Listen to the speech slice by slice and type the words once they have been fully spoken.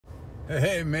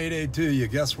Hey, Mayday to you.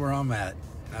 Guess where I'm at?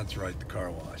 That's right, the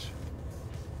car wash.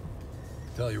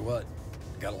 Tell you what,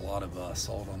 got a lot of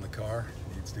salt on the car.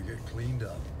 Needs to get cleaned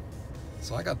up.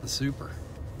 So I got the Super.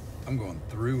 I'm going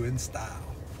through in style.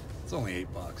 It's only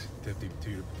 $8,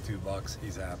 52 bucks.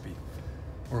 He's happy.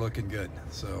 We're looking good.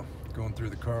 So going through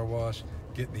the car wash,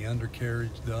 getting the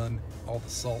undercarriage done, all the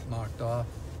salt knocked off,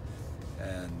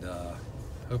 and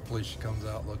hopefully she comes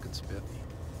out looking spiffy.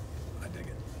 I dig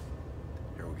it.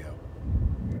 Here we go.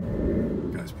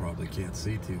 You guys probably can't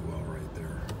see too well right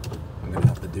there. I'm gonna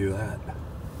have to do that.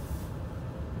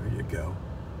 There you go.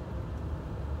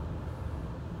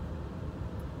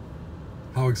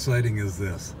 How exciting is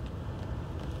this?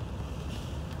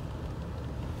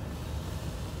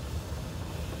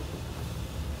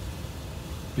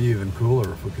 Be even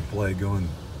cooler if we could play going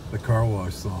the car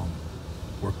wash song.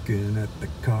 Working at the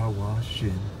car wash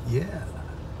and yeah.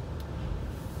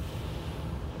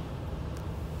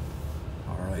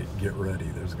 All right, get ready.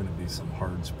 There's gonna be some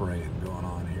hard spraying going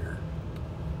on here.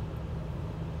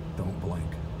 Don't blink.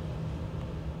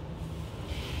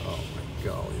 Oh my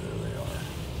golly, there they are.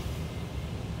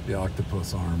 The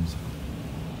octopus arms.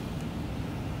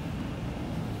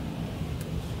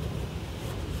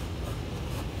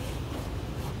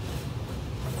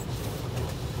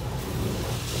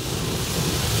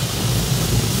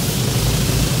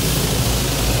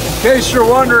 In case you're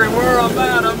wondering where I'm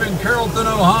at, I'm in Carrollton,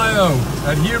 Ohio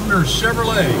at Huebner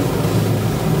Chevrolet.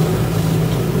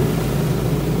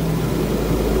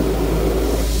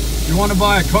 If you want to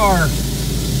buy a car,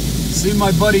 see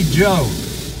my buddy Joe.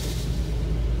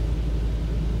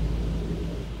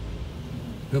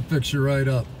 He'll fix you right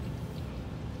up.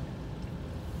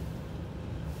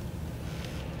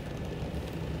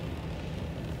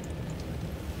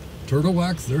 Turtle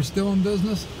Wax, they're still in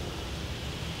business?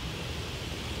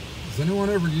 Does anyone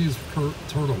ever use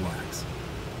turtle wax?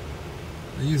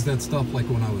 I used that stuff like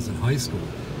when I was in high school.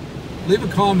 Leave a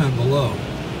comment below.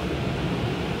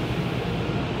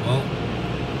 Well,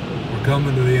 we're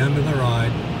coming to the end of the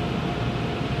ride.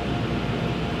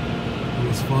 It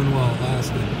was fun while it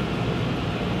lasted.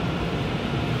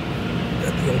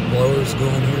 Got the old blowers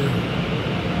going here.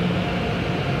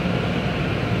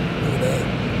 Look at that.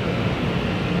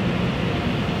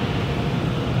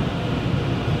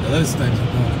 Those things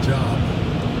are doing a job.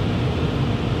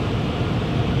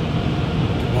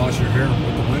 You can wash your hair and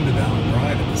put the window down and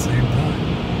dry it at the same time.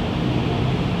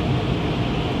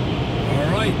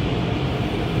 Alright,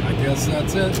 I guess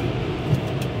that's it.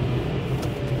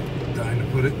 Time to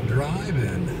put it in drive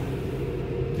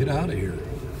and get out of here.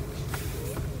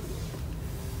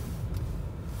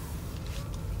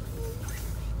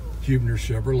 Huebner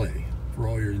Chevrolet for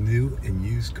all your new and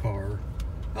used car.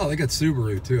 Oh, they got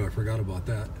Subaru too. I forgot about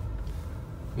that.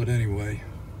 But anyway,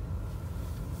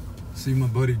 see my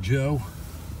buddy Joe?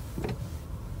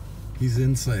 He's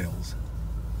in sales.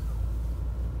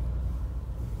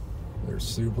 There's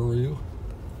Subaru.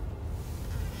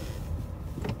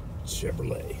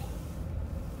 Chevrolet.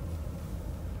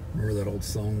 Remember that old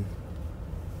song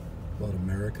about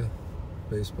America?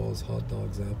 Baseballs, hot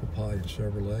dogs, apple pie, and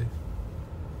Chevrolet?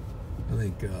 I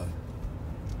think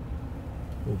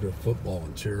we'll go football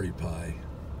and cherry pie.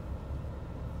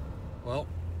 Well,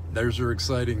 there's your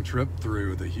exciting trip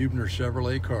through the Huebner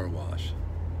Chevrolet car wash.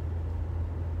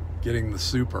 Getting the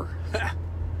Super.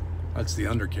 That's the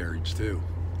undercarriage too.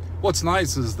 What's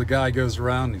nice is the guy goes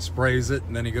around and he sprays it,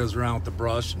 and then he goes around with the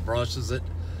brush and brushes it.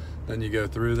 Then you go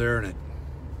through there and it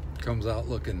comes out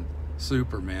looking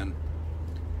super, man.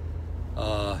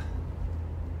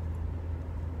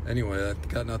 Anyway, I've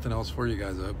got nothing else for you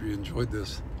guys. I hope you enjoyed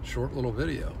this short little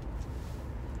video.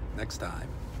 Next time,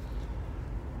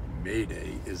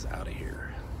 Mayday is out of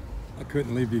here. I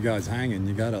couldn't leave you guys hanging.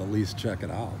 You gotta at least check it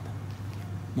out.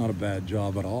 Not a bad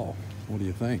job at all. What do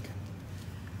you think?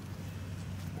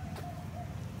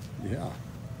 Yeah,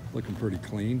 looking pretty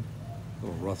clean.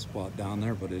 Little rough spot down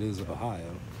there, but it is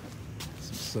Ohio.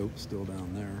 Some soap still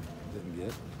down there, didn't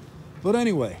get. But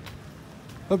anyway,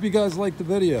 hope you guys liked the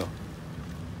video.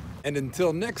 And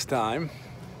until next time,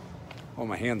 well,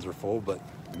 my hands are full, but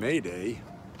Mayday,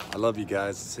 I love you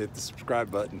guys. Let's hit the subscribe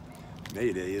button.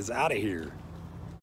 Mayday is out of here.